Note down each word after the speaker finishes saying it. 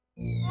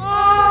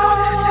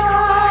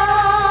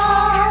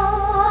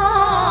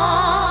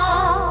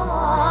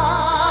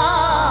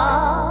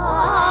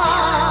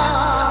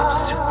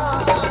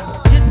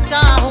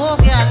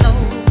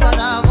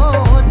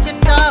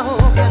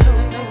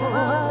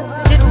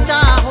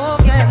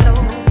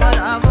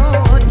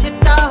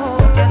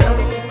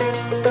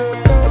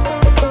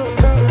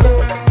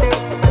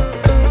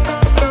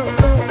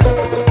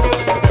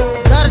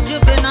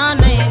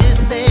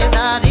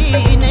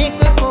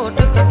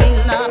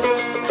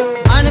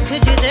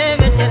ਜਿਹਦੇ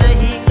ਵਿੱਚ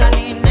ਰਹੀ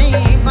ਕਣੀ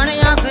ਨਹੀਂ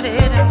ਬਣਿਆ ਫਿਰੇ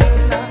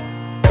ਰੰਗੀਲਾ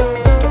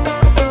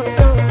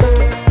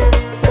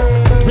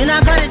ਬਿਨਾ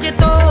ਗਰਜ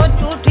ਤੋਂ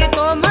ਝੂਠੀ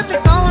ਤੋਂ ਮਤ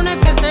ਕੌਣ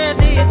ਕਿਸੇ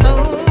ਦੀ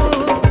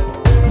ਸਹੂ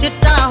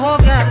ਚਿੱਟਾ ਹੋ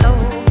ਗਿਆ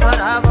ਲਹੂ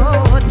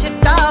ਭਰਾਵੋ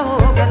ਚਿੱਟਾ ਹੋ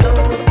ਗਿਆ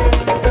ਲਹੂ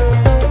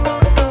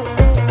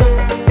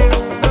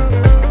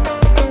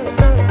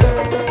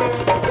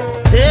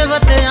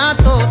ਦੇਵਤਿਆਂ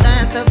ਤੋਂ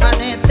ਦੈਂਤ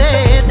ਬਣੇ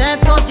ਤੇ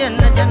ਦੈਂਤੋਂ ਜਿੰਨ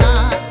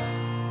ਜਨਾ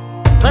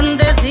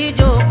ਬੰਦੇ ਸੀ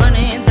ਜੋ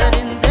ਬਣੇ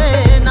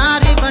ਦਰਿੰਦੇ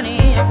ਨਾਰੀ ਬਣੀ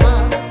ਆਪਾਂ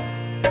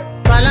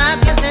ਭਲਾ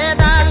ਕਿਸੇ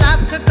ਦਾ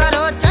ਲੱਖ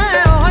ਕਰੋ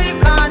ਚਾਹੇ ਉਹੀ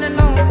ਖਾਣ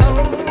ਨੂੰ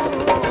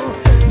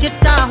ਕਹੂ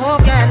ਚਿੱਟਾ ਹੋ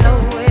ਗਿਆ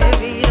ਲਹੂ ਏ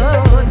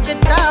ਵੀਰੋ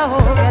ਚਿੱਟਾ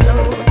ਹੋ ਗਿਆ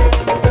ਲਹੂ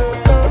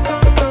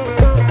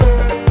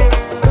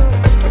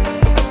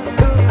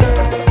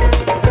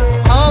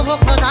ਖੌਫ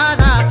ਖੁਦਾ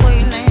ਦਾ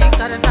ਕੋਈ ਨਹੀਂ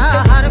ਕਰਦਾ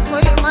ਹਰ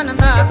ਕੋਈ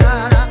ਮੰਨਦਾ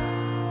ਕਾਲਾ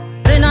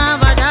ਬਿਨਾ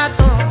ਵਜ੍ਹਾ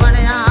ਤੋਂ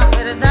ਬਣਿਆ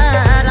ਫਿਰਦਾ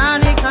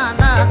ਰਾਣੀ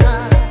ਖਾਂਦਾ ਸਾ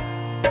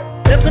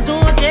ਇੱਕ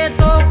ਦੂਜੇ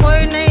ਤੋਂ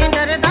ਕੋਈ ਨਹੀਂ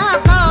ਡਰਦਾ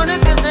ਕੌਣ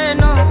ਕਿਸੇ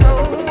ਨੂੰ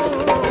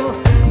ਕਹੂ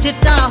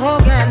ਚਿੱਟਾ ਹੋ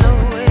ਗਿਆ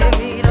ਲਹੂ ਏ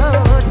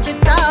ਵੀਰੋ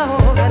ਚਿੱਟਾ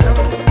ਹੋ ਗਿਆ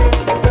ਲਹੂ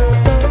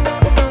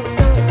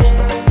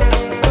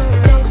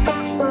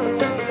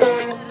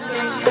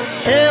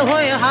ਇਹ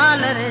ਹੋਏ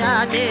ਹਾਲ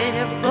ਰਿਆ ਜੇ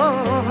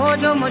ਅੱਗੋਂ ਹੋ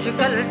ਜੋ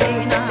ਮੁਸ਼ਕਲ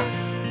ਜੀਣਾ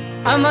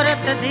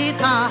ਅੰਮ੍ਰਿਤ ਦੀ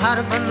ਥਾਂ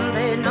ਹਰ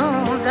ਬੰਦੇ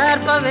ਨੂੰ ਜ਼ਹਿਰ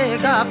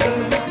ਪਵੇਗਾ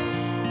ਪੀਣਾ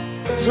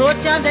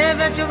ਸੋਚਾਂ ਦੇ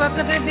ਵਿੱਚ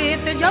ਵਕਤ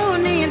ਬੀਤ ਜਾਊ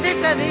ਨੀਂਦ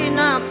ਕਦੀ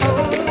ਨਾ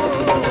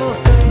ਪਊ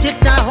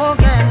ਚਿੱਟਾ ਹੋ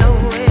ਗਿਆ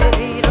ਲਹੂ ਏ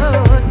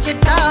ਵੀਰੋ